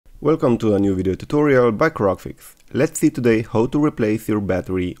Welcome to a new video tutorial by CrocFIX. Let's see today how to replace your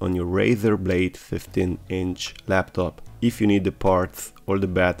battery on your RAZER Blade 15-inch laptop. If you need the parts or the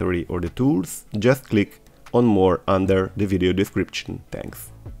battery or the tools, just click on more under the video description. Thanks.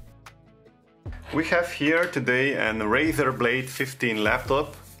 We have here today a RAZER Blade 15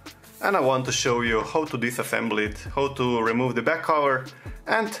 laptop, and I want to show you how to disassemble it, how to remove the back cover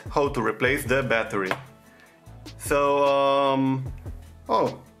and how to replace the battery. So,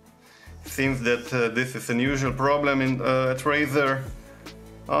 seems that this is an usual problem at RAZER.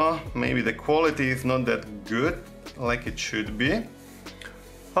 Maybe the quality is not that good like it should be.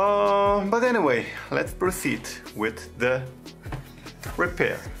 But anyway, let's proceed with the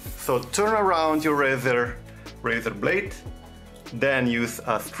repair. So turn around your RAZER Blade, then use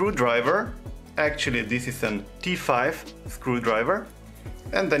a screwdriver. Actually, this is an T5 screwdriver.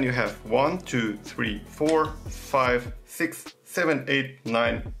 And then you have 1, 2, 3, 4, 5, 6, 7, 8,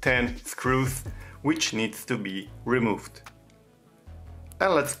 9, 10 screws, which needs to be removed.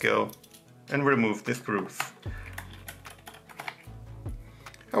 And let's go and remove the screws.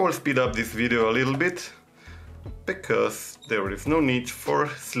 I will speed up this video a little bit, because there is no need for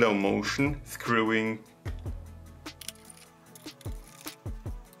slow motion screwing.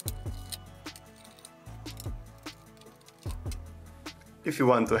 If you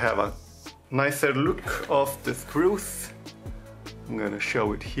want to have a nicer look of the screws, I'm gonna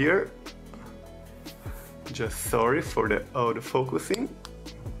show it here. Just sorry for the autofocusing.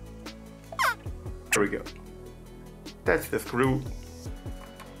 There we go. That's the screw.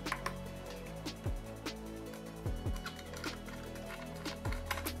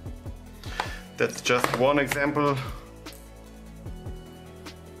 That's just one example.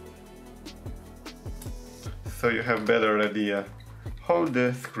 So you have a better idea how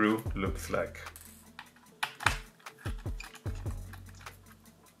the screw looks like.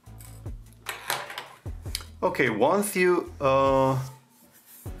 Okay, once you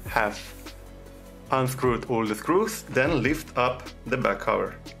have unscrewed all the screws, then lift up the back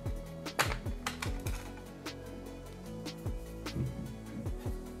cover.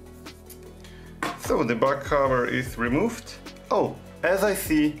 So the back cover is removed. Oh, as I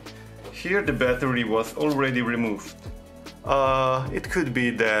see, here the battery was already removed. It could be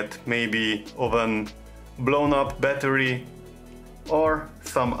that maybe of a blown up battery or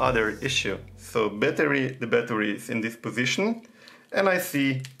some other issue. So the battery is in this position, and I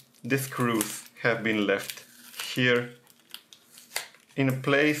see the screws have been left here in a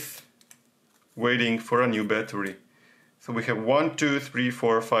place waiting for a new battery. So we have 1, 2, 3,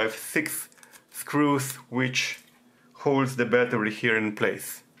 4, 5, 6 screws which holds the battery here in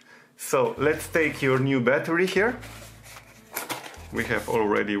place. So let's take your new battery here. We have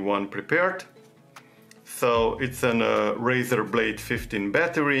already one prepared. So it's a RAZER Blade 15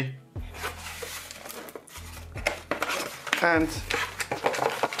 battery. And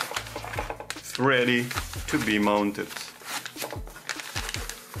it's ready to be mounted.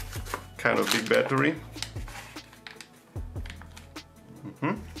 Kind of big battery.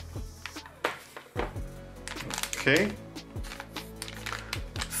 Okay.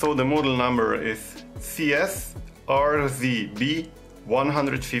 So the model number is CS RZB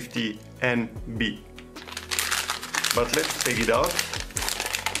 150NB. But let's take it out.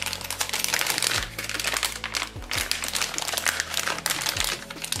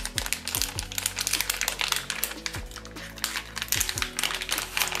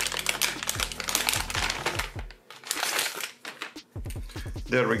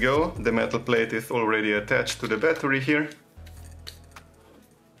 There we go, the metal plate is already attached to the battery here.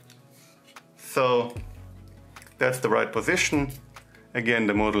 So that's the right position. Again,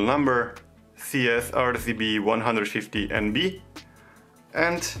 the model number CS-RZB 150NB,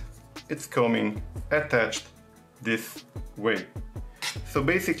 and it's coming attached this way. So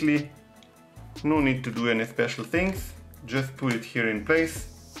basically, no need to do any special things, just put it here in place.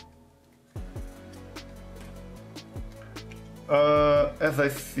 As I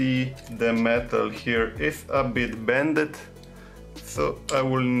see, the metal here is a bit bended, so I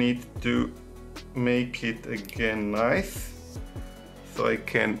will need to make it again nice, so I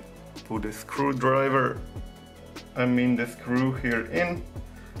can put a screwdriver, the screw here in,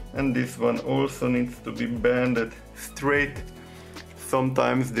 and this one also needs to be bended straight.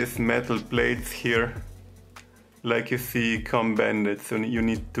 Sometimes these metal plates here, like you see, come bended, so you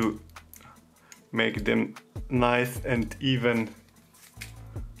need to make them nice and even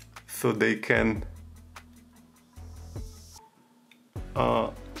so they can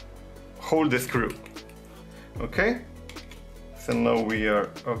hold the screw. Okay, so now we are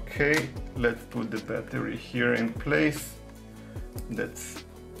okay. Let's put the battery here in place. That's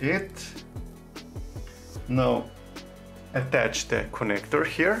it. Now attach the connector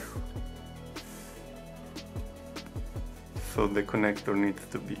here. So the connector needs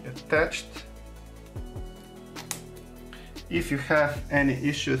to be attached. If you have any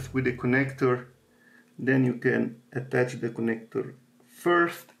issues with the connector, then you can attach the connector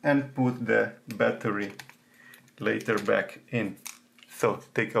first and put the battery later back in. So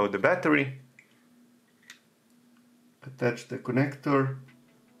take out the battery, attach the connector,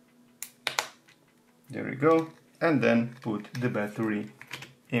 there we go, and then put the battery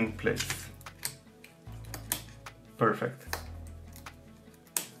in place. Perfect.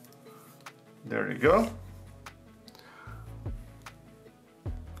 There we go.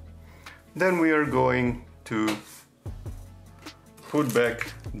 Then we are going to put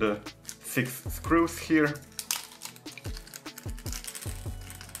back the 6 screws here.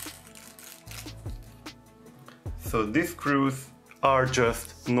 So these screws are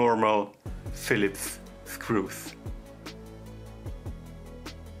just normal Phillips screws.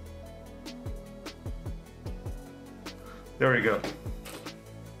 There we go.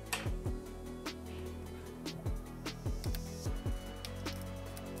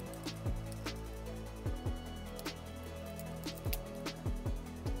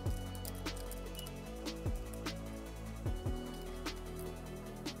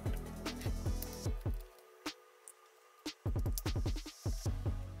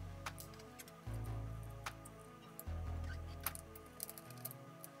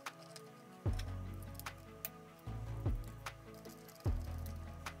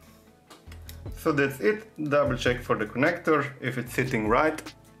 So that's it. Double check for the connector if it's sitting right.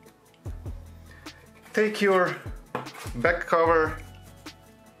 Take your back cover,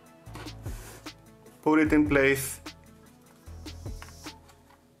 put it in place.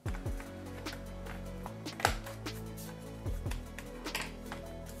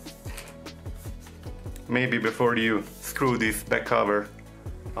 Maybe before you screw this back cover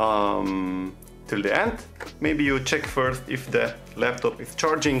till the end, maybe you check first if the laptop is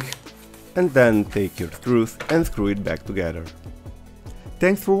charging. And then take your screws and screw it back together.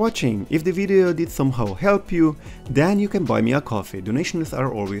 Thanks for watching. If the video did somehow help you, then you can buy me a coffee. Donations are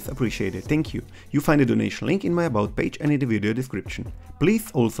always appreciated. Thank you. You find the donation link in my about page and in the video description.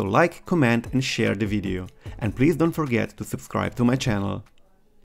 Please also like, comment and share the video. And please don't forget to subscribe to my channel.